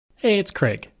Hey, it's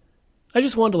Craig. I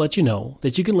just wanted to let you know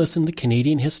that you can listen to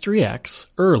Canadian History X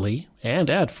early and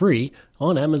ad-free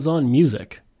on Amazon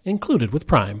Music, included with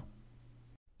Prime.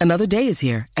 Another day is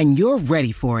here, and you're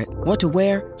ready for it. What to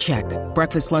wear? Check.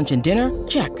 Breakfast, lunch, and dinner?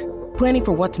 Check. Planning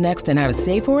for what's next and how to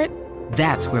save for it?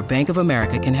 That's where Bank of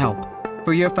America can help.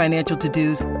 For your financial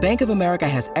to-dos, Bank of America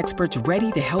has experts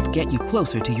ready to help get you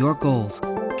closer to your goals.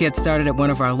 Get started at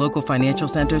one of our local financial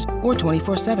centers or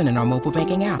 24/7 in our mobile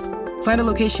banking app. Find a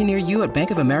location near you at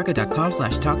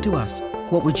bankofamerica.com/talktous.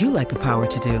 What would you like the power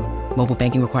to do? Mobile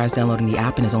banking requires downloading the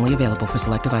app and is only available for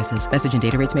select devices. Message and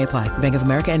data rates may apply. Bank of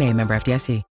America N.A., member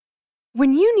FDIC.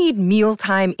 When you need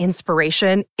mealtime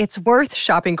inspiration, it's worth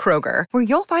shopping Kroger, where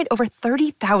you'll find over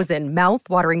 30,000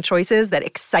 mouth-watering choices that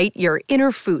excite your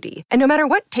inner foodie. And no matter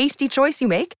what tasty choice you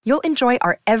make, you'll enjoy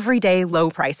our everyday low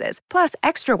prices, plus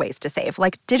extra ways to save,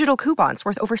 like digital coupons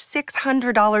worth over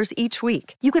 $600 each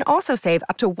week. You can also save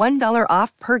up to $1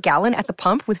 off per gallon at the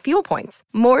pump with fuel points.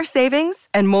 More savings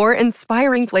and more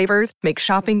inspiring flavors make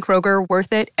shopping Kroger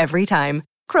worth it every time.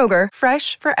 Kroger,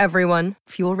 fresh for everyone.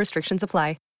 Fuel restrictions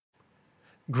apply.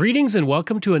 Greetings and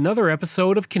welcome to another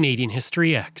episode of Canadian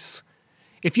History X.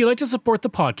 If you'd like to support the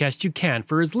podcast, you can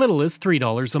for as little as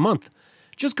 $3 a month.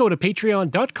 Just go to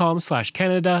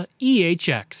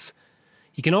patreon.com/CanadaEHX.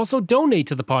 You can also donate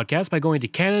to the podcast by going to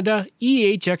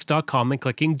CanadaEHX.com and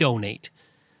clicking donate.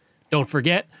 Don't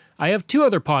forget, I have two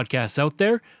other podcasts out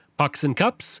there, Pucks and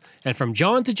Cups, and From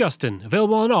John to Justin,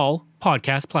 available on all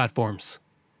podcast platforms.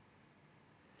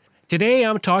 Today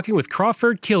I'm talking with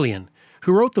Crawford Killian,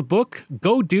 who wrote the book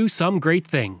Go Do Some Great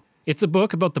Thing. It's a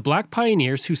book about the Black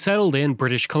pioneers who settled in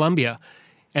British Columbia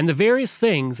and the various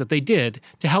things that they did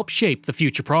to help shape the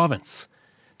future province.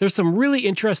 There's some really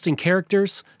interesting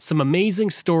characters, some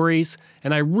amazing stories,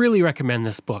 and I really recommend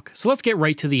this book. So let's get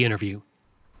right to the interview.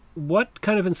 What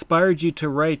kind of inspired you to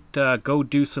write Go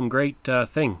Do Some Great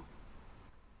Thing?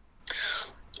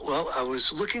 Well, I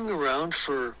was looking around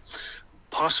for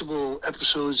possible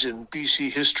episodes in BC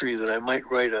history that I might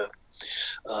write a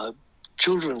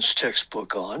children's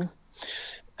textbook on,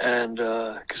 and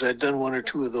because I'd done one or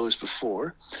two of those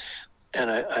before, and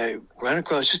I ran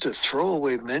across just a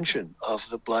throwaway mention of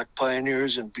the Black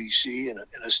pioneers in BC in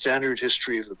a standard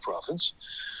history of the province,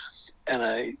 and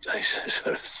I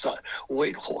sort of thought,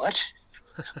 wait, what?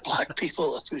 Black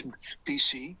people up in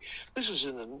BC? This was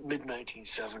in the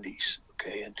mid-1970s,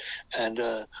 okay, and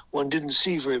one didn't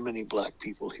see very many Black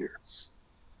people here.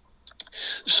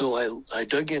 So I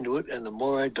dug into it, and the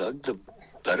more I dug, the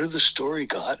better the story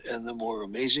got, and the more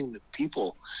amazing the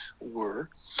people were.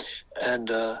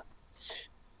 And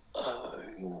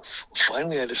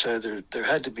finally, I decided there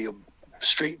had to be a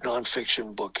straight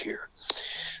nonfiction book here.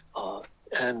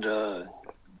 And a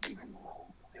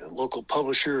local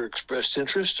publisher expressed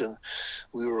interest, and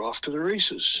we were off to the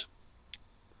races.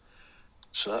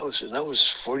 So that was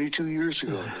 42 years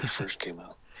ago when it first came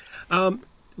out.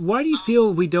 Why do you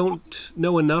feel we don't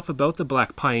know enough about the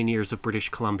Black pioneers of British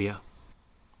Columbia?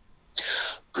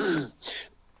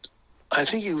 I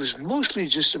think it was mostly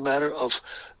just a matter of,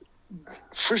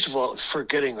 first of all,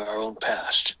 forgetting our own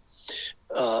past,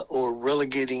 or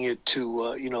relegating it to,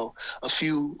 a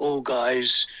few old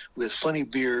guys with funny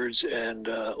beards and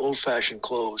old-fashioned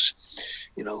clothes,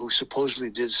 who supposedly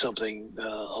did something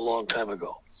a long time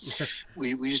ago.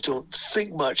 We just don't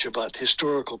think much about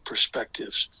historical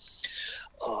perspectives.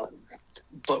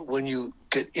 But when you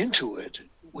get into it,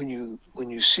 when you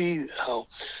see how,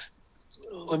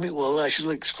 I should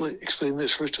explain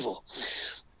this first of all.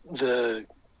 The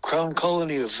Crown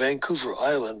Colony of Vancouver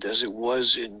Island, as it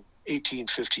was in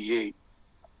 1858,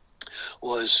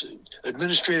 was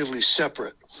administratively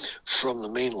separate from the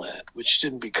mainland, which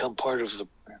didn't become part of the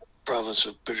province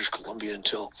of British Columbia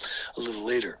until a little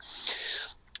later.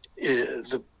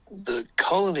 The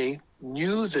colony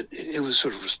knew that it was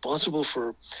sort of responsible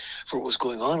for what was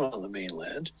going on the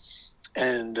mainland,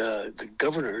 and the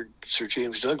governor, Sir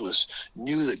James Douglas,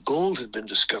 knew that gold had been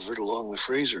discovered along the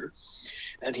Fraser,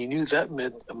 and he knew that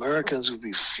meant Americans would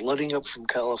be flooding up from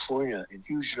California in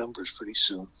huge numbers pretty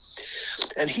soon.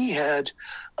 And he had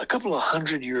a couple of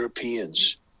hundred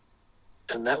Europeans,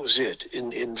 and that was it,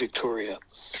 in Victoria,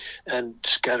 and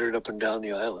scattered up and down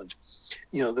the island.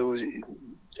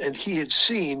 And he had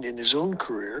seen in his own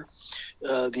career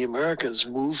the Americans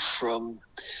move from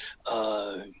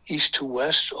east to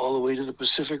west all the way to the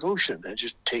Pacific Ocean and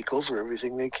just take over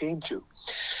everything they came to.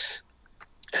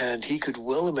 And he could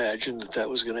well imagine that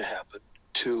was going to happen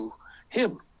to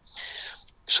him.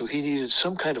 So he needed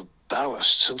some kind of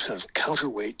ballast, some kind of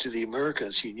counterweight to the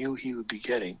Americans he knew he would be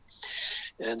getting.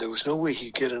 And there was no way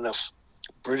he'd get enough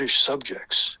British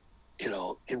subjects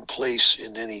in place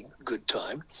in any good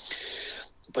time.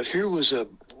 But here was a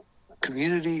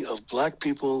community of black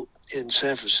people in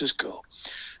San Francisco,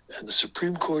 and the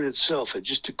Supreme Court itself had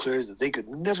just declared that they could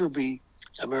never be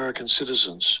American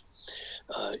citizens,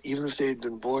 even if they had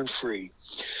been born free.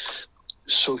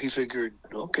 So he figured,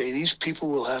 okay, these people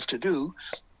will have to do,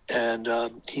 and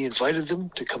he invited them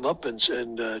to come up and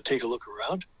take a look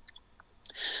around.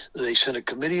 They sent a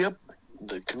committee up.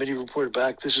 The committee reported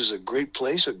back, this is a great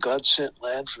place, a God-sent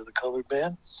land for the colored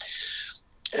man.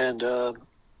 And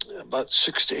about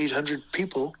 600 to 800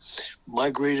 people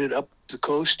migrated up the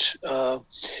coast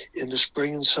in the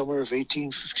spring and summer of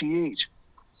 1858.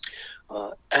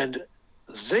 And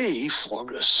they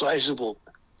formed a sizable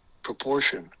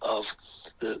proportion of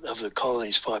the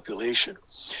colony's population.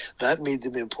 That made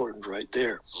them important right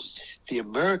there. The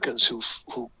Americans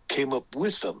who came up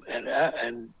with them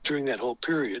and during that whole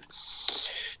period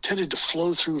tended to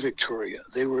flow through Victoria.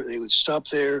 They would stop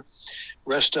there,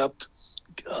 rest up,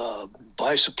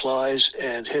 buy supplies,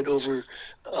 and head over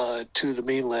to the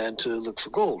mainland to look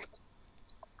for gold.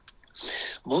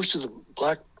 Most of the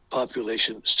black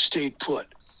population stayed put.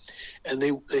 And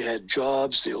they had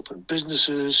jobs, they opened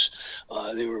businesses,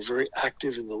 they were very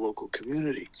active in the local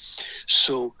community.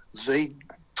 So they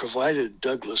provided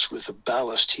Douglas with the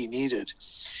ballast he needed.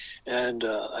 And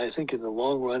I think in the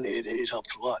long run, it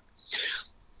helped a lot.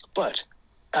 But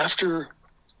after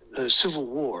the Civil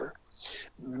War,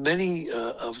 many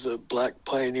of the black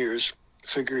pioneers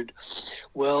figured,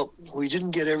 well, we didn't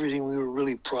get everything we were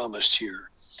really promised here.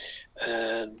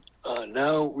 And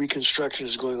now Reconstruction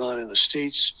is going on in the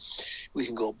States. We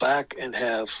can go back and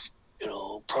have,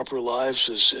 proper lives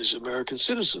as American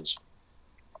citizens.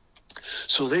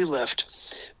 So they left,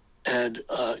 and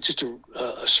just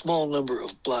a small number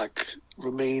of black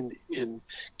remained in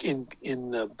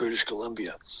British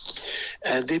Columbia,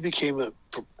 and they became a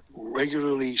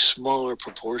regularly smaller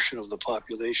proportion of the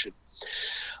population,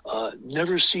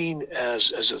 never seen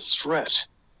as a threat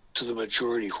to the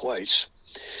majority whites.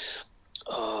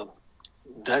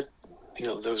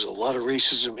 There was a lot of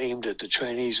racism aimed at the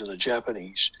Chinese and the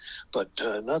Japanese, but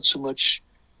not so much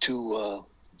to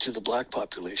the black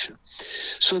population.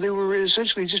 So they were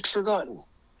essentially just forgotten.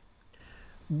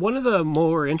 One of the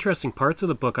more interesting parts of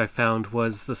the book I found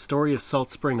was the story of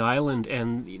Salt Spring Island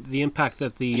and the impact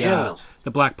that the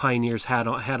black pioneers had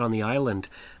on the island.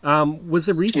 Was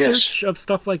the research of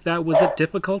stuff like that, was it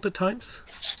difficult at times?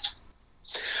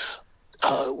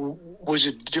 Was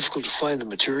it difficult to find the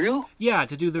material? Yeah,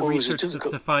 to do the research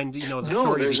to find, the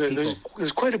story of these people.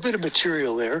 There's quite a bit of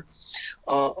material there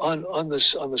on the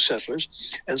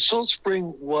settlers, and Salt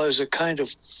Spring was a kind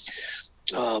of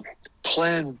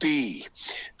Plan B.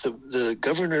 The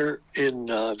governor in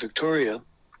Victoria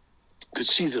could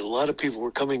see that a lot of people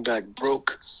were coming back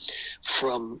broke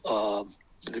from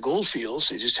the gold fields.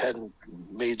 They just hadn't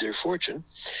made their fortune,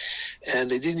 and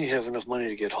they didn't have enough money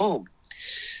to get home.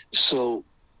 So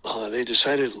they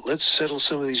decided, let's settle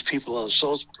some of these people on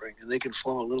Salt Spring, and they can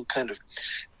form a little kind of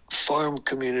farm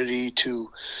community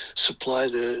to supply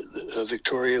the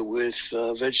Victoria with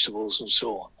vegetables and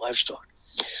so on, livestock.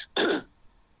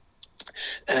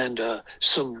 And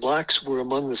some blacks were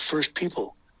among the first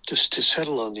people to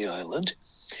settle on the island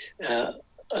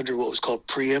under what was called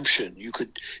preemption. You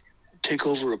could take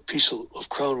over a piece of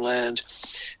crown land,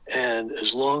 and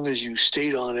as long as you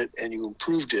stayed on it and you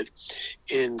improved it,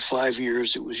 in 5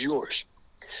 years it was yours.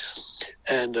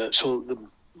 And so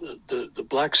the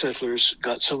black settlers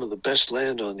got some of the best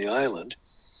land on the island,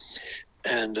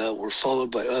 and were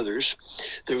followed by others.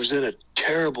 There was then a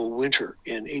terrible winter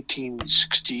in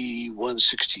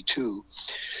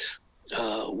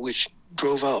 1861-62, which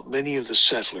drove out many of the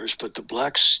settlers, but the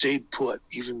blacks stayed put,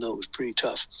 even though it was pretty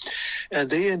tough. And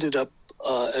they ended up,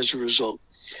 as a result,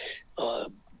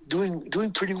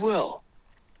 doing pretty well.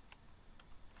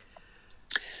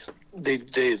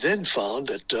 They then found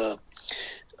that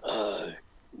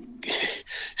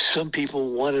some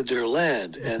people wanted their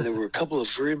land, and there were a couple of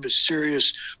very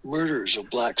mysterious murders of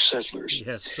black settlers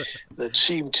that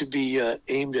seemed to be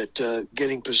aimed at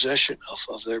getting possession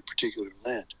of their particular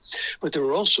land. But there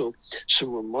were also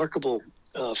some remarkable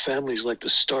families like the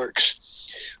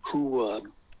Starks who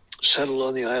settled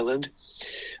on the island,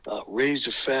 raised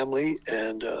a family,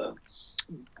 and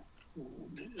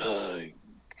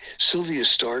Sylvia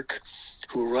Stark,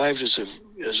 who arrived as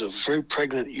a very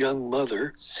pregnant young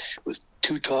mother with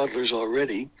 2 toddlers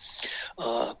already,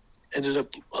 ended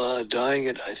up dying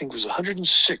at, I think it was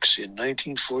 106 in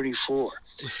 1944.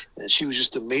 And she was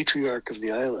just the matriarch of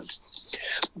the island.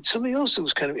 Something else that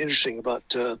was kind of interesting about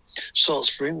Salt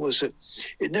Spring was that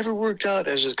it never worked out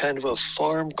as a kind of a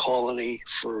farm colony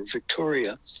for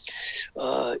Victoria.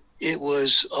 It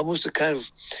was almost a kind of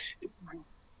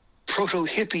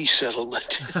proto-hippie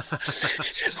settlement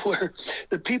where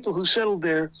the people who settled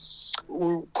there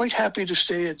were quite happy to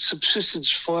stay at subsistence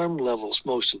farm levels,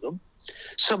 most of them.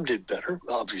 Some did better,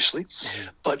 obviously,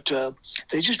 but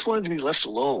they just wanted to be left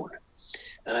alone.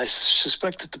 And I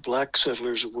suspect that the black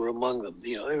settlers were among them.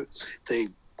 You know, they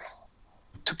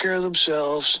took care of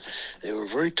themselves. They were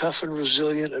very tough and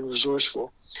resilient and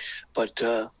resourceful, but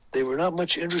they were not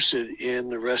much interested in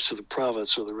the rest of the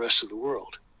province or the rest of the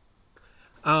world.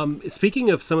 Speaking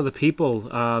of some of the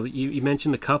people, you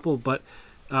mentioned a couple, but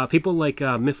people like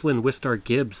Mifflin Wistar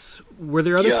Gibbs, were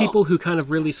there other people who kind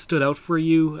of really stood out for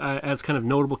you as kind of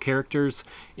notable characters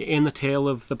in the tale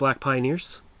of the Black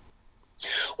Pioneers?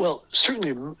 Well,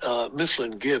 certainly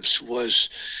Mifflin Gibbs was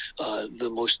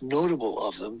the most notable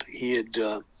of them. He had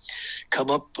come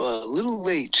up a little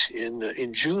late in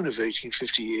June of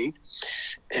 1858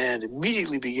 and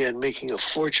immediately began making a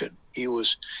fortune. He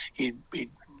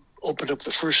opened up the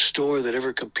first store that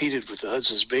ever competed with the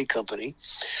Hudson's Bay Company,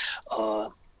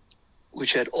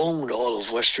 which had owned all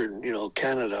of Western,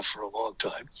 Canada for a long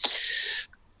time.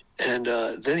 And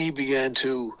then he began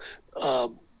to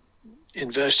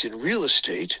invest in real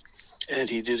estate, and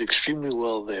he did extremely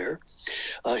well there.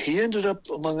 He ended up,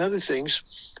 among other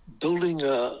things, building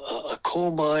a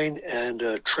coal mine and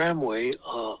a tramway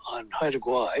on Haida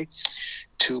Gwaii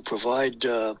to provide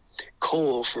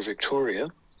coal for Victoria.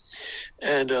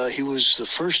 And he was the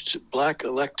first black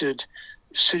elected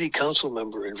city council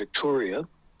member in Victoria.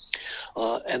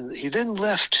 And he then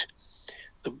left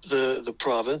the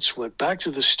province, went back to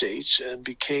the States, and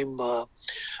became a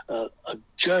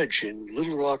judge in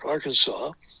Little Rock,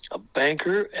 Arkansas, a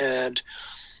banker, and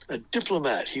a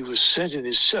diplomat. He was sent in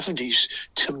his 70s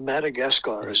to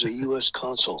Madagascar as a U.S.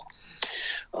 consul.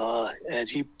 And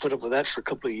he put up with that for a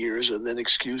couple of years and then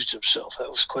excused himself. That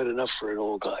was quite enough for an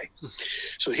old guy.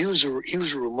 So he was a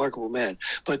remarkable man.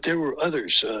 But there were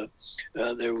others. There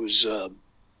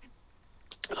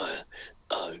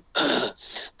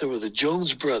were the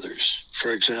Jones brothers,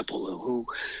 for example, who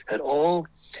had all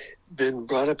been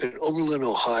brought up in Oberlin,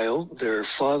 Ohio. Their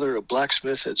father, a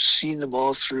blacksmith, had seen them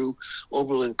all through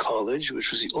Oberlin College,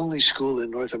 which was the only school in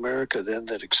North America then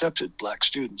that accepted black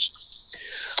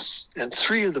students. And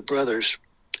three of the brothers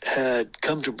had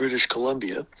come to British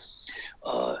Columbia.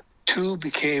 Two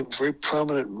became very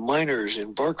prominent miners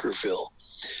in Barkerville.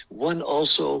 One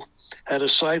also had a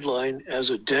sideline as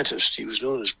a dentist. He was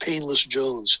known as Painless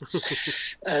Jones.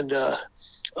 And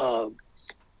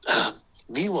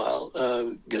meanwhile,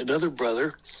 another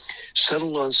brother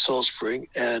settled on Salt Spring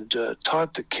and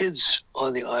taught the kids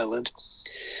on the island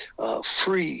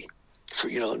free, for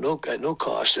at no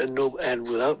cost and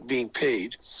without being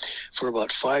paid, for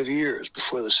about 5 years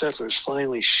before the settlers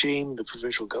finally shamed the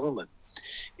provincial government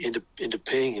into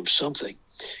paying him something,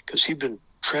 because he'd been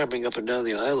tramping up and down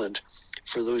the island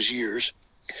for those years,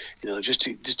 just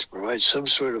to provide some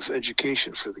sort of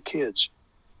education for the kids.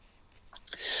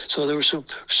 So there were some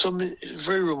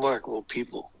very remarkable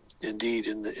people indeed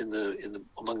in the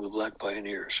among the Black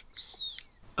Pioneers.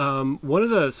 One of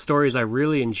the stories I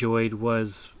really enjoyed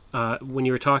was when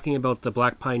you were talking about the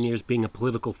Black Pioneers being a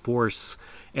political force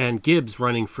and Gibbs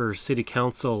running for city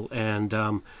council and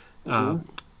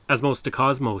Asmos de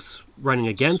Cosmos running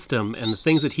against him, and the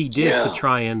things that he did to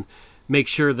try and make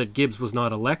sure that Gibbs was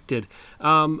not elected.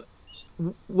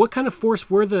 What kind of force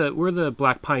were the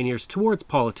Black Pioneers towards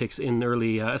politics in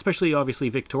early, especially obviously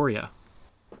Victoria?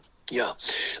 Yeah.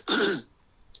 Sir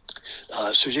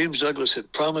James Douglas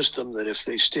had promised them that if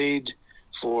they stayed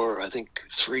for, I think,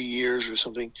 3 years or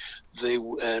something,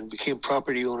 and became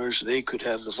property owners, they could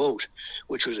have the vote,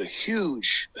 which was a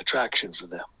huge attraction for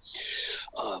them.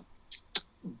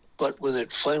 But when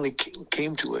it finally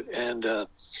came to it, and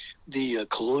the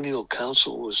Colonial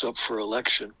Council was up for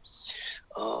election,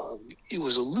 it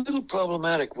was a little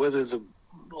problematic whether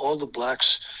all the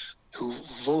blacks who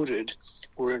voted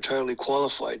were entirely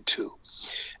qualified to.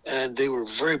 And they were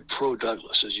very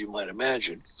pro-Douglas, as you might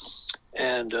imagine.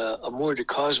 And Amour de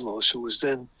Cosmos, who was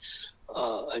then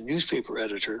a newspaper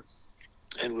editor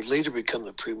and would later become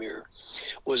the premier,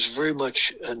 was very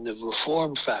much in the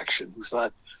reform faction, who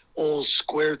thought old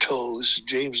square toes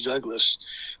James Douglas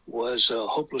was a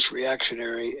hopeless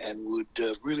reactionary and would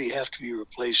really have to be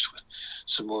replaced with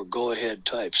some more go-ahead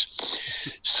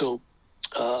types. So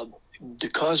de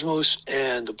Cosmos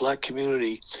and the black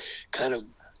community kind of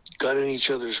got in each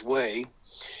other's way.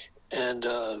 And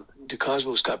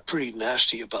DeCosmos got pretty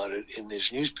nasty about it in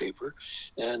his newspaper.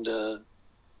 And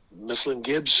Mifflin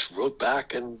Gibbs wrote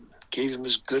back and gave him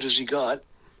as good as he got.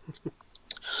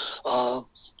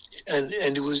 And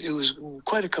it was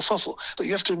quite a kerfuffle. But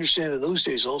you have to understand, in those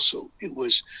days also, it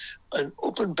was an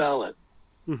open ballot.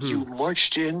 Mm-hmm. You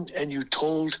marched in and you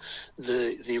told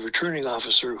the returning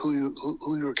officer who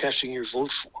you were casting your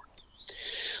vote for.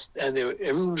 And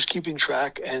everyone was keeping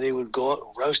track, and they would go out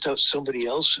and roust out somebody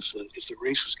else if the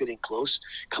race was getting close.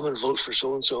 Come and vote for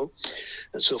so and so,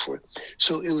 and so forth.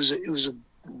 So it was a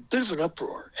bit of an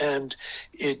uproar, and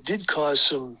it did cause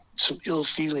some ill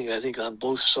feeling, I think, on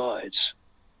both sides.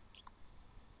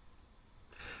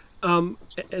 And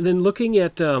then looking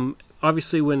at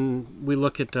obviously, when we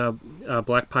look at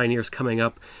Black pioneers coming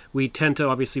up, we tend to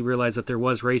obviously realize that there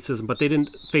was racism, but they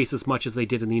didn't face as much as they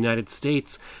did in the United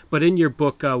States. But in your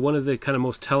book, one of the kind of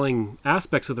most telling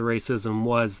aspects of the racism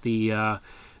was the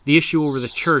issue over the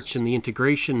church and the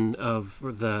integration of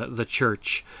the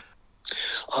church.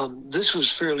 This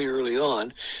was fairly early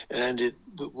on, and it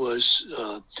was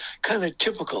kind of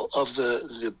typical of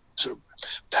the sort of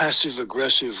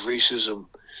passive-aggressive racism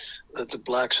that the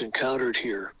blacks encountered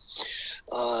here,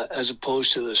 as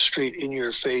opposed to the straight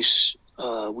in-your-face,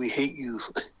 we hate you,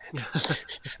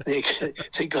 they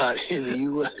got in the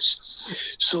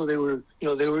U.S. So they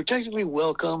were technically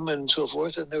welcome and so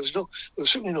forth, and there was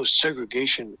certainly no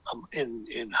segregation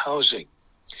in housing.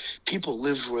 People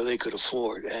lived where they could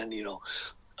afford, and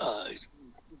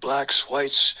blacks,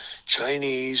 whites,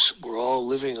 Chinese were all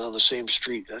living on the same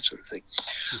street, that sort of thing.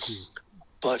 Mm-hmm.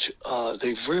 But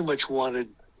they very much wanted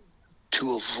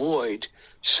to avoid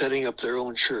setting up their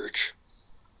own church.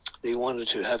 They wanted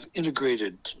to have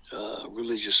integrated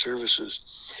religious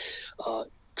services.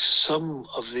 Some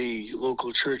of the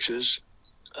local churches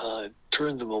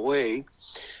turned them away.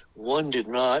 One did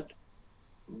not,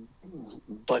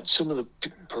 but some of the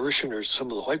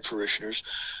white parishioners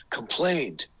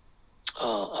complained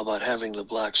about having the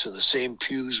blacks in the same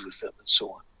pews with them and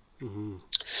so on. Mm-hmm.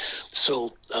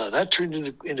 So that turned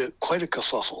into quite a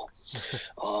kerfuffle.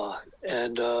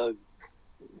 And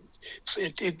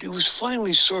it was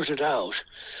finally sorted out,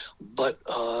 but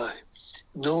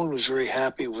no one was very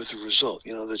happy with the result.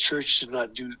 The church did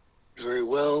not do very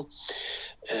well,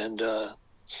 and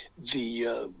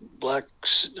the black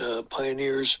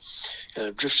pioneers kind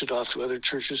of drifted off to other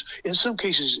churches. In some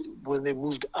cases, when they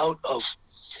moved out of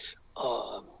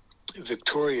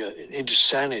Victoria into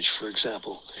Saanich, for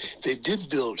example, they did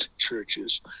build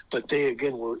churches, but they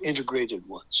again were integrated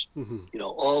ones. Mm-hmm.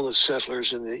 All the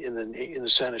settlers in the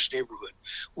Saanich neighborhood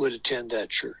would attend that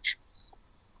church.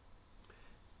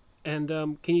 And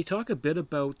can you talk a bit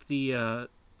about the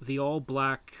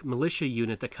all-black militia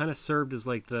unit that kind of served as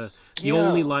like the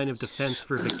only line of defense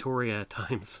for Victoria at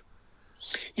times?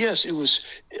 Yes, it was.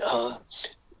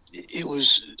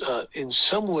 In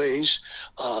some ways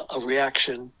a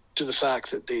reaction to the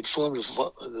fact that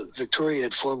Victoria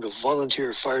had formed a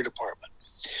volunteer fire department,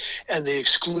 and they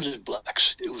excluded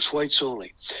blacks. It was whites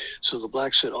only. So the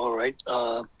blacks said, all right,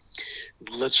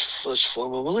 let's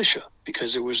form a militia,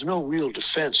 because there was no real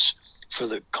defense for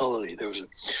the colony. There was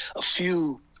a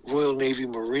few Royal Navy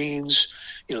Marines.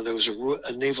 There was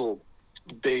a naval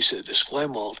base at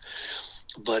Esquimalt,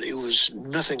 but it was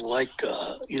nothing like,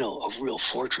 a real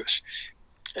fortress.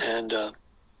 And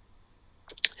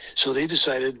so they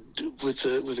decided, with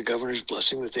the governor's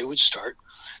blessing, that they would start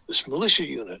this militia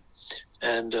unit.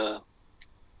 And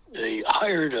they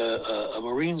hired a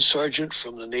Marine sergeant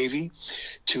from the Navy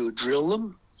to drill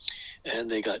them. And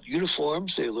they got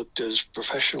uniforms. They looked as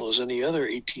professional as any other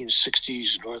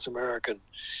 1860s North American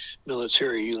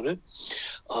military unit.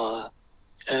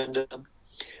 And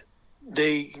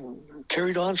they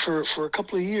carried on for a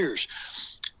couple of years.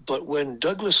 But when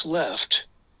Douglas left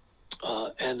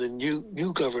and the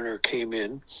new governor came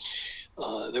in,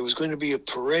 there was going to be a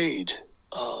parade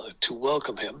to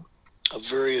welcome him of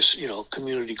various,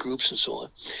 community groups and so on.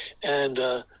 And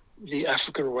the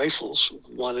African Rifles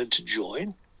wanted to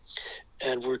join,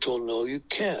 and we're told, no, you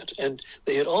can't. And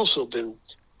they had also been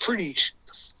pretty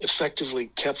effectively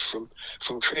kept from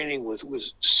training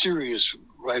with serious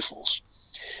rifles.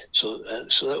 So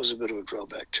that was a bit of a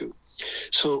drawback too.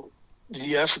 So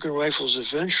the African Rifles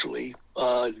eventually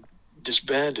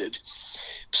disbanded,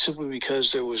 simply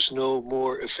because there was no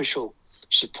more official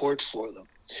support for them.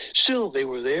 Still, they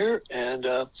were there, and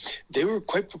they were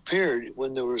quite prepared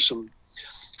when there was some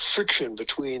friction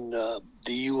between the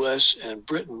U.S. and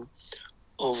Britain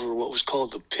over what was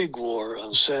called the Pig War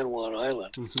on San Juan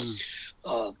Island.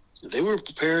 Mm-hmm. they were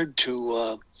prepared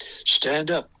to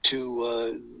stand up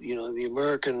to the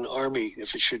American army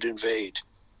if it should invade.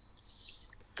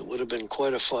 It would have been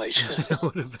quite a fight. It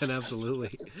would have been,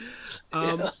 absolutely.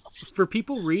 Yeah. For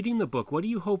people reading the book, what do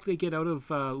you hope they get out of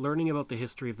learning about the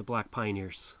history of the Black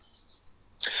Pioneers?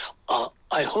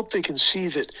 I hope they can see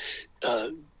that,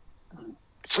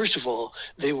 first of all,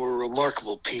 they were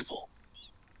remarkable people.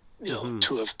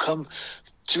 To have come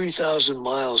 3,000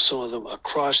 miles, some of them,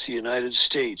 across the United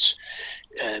States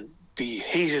and be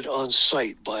hated on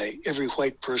sight by every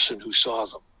white person who saw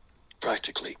them,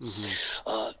 practically.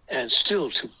 And still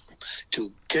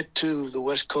to get to the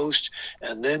West Coast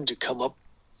and then to come up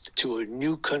to a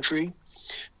new country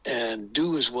and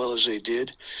do as well as they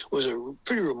did was a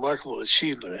pretty remarkable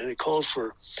achievement, and it called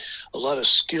for a lot of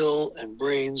skill and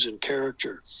brains and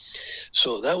character.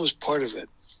 So that was part of it.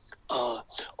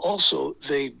 Also,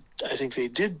 I think they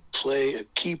did play a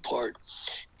key part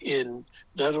in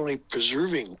not only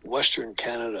preserving Western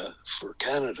Canada for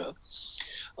Canada.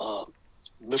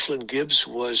 Mifflin Gibbs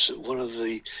was one of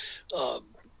the,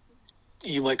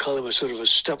 you might call him a sort of a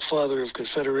stepfather of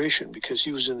Confederation, because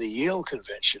he was in the Yale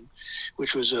Convention,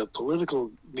 which was a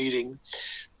political meeting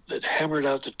that hammered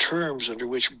out the terms under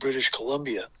which British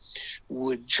Columbia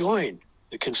would join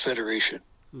the Confederation,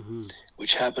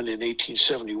 which happened in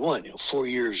 1871, 4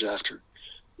 years after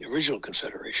the original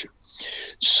Confederation.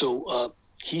 So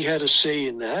he had a say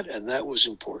in that, and that was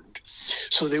important.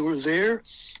 So they were there.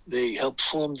 They helped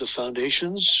form the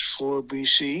foundations for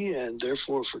BC and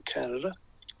therefore for Canada.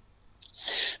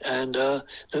 And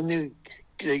then they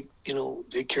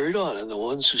carried on, and the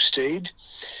ones who stayed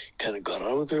kind of got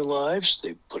on with their lives.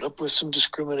 They put up with some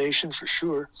discrimination for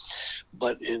sure,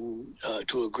 but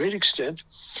to a great extent,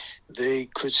 they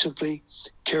could simply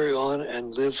carry on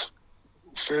and live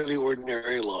fairly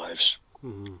ordinary lives.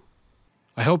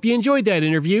 I hope you enjoyed that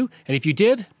interview, and if you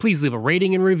did, please leave a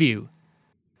rating and review.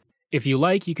 If you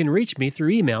like, you can reach me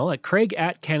through email at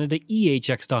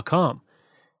craig@canadaehx.com.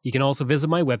 You can also visit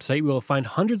my website, where you'll find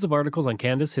hundreds of articles on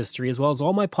Canada's history, as well as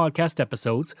all my podcast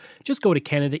episodes. Just go to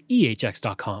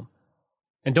canadaehx.com.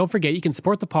 And don't forget, you can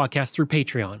support the podcast through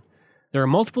Patreon. There are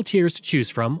multiple tiers to choose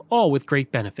from, all with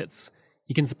great benefits.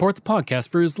 You can support the podcast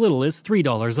for as little as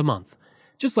 $3 a month,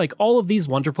 just like all of these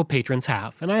wonderful patrons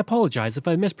have, and I apologize if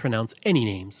I mispronounce any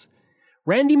names.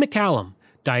 Randy McCallum,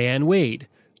 Diane Wade,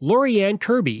 Lori-Ann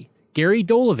Kirby, Gary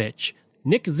Dolovich,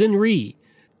 Nick Zinri,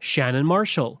 Shannon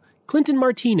Marshall, Clinton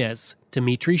Martinez,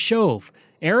 Dimitri Chauve,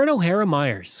 Aaron O'Hara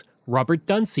Myers, Robert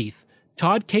Dunseith,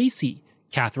 Todd Casey,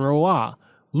 Catherine Roy,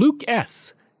 Luke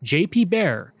S., J.P.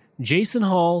 Bear, Jason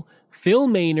Hall, Phil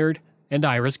Maynard, and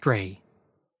Iris Gray.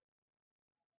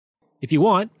 If you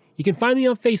want, you can find me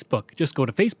on Facebook. Just go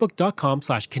to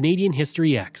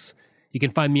facebook.com/CanadianHistoryX. You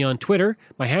can find me on Twitter.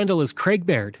 My handle is Craig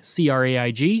Baird,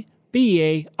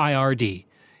 CraigBeard.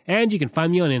 And you can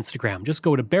find me on Instagram. Just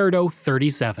go to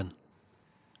Bairdo37.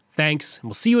 Thanks, and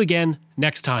we'll see you again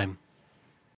next time.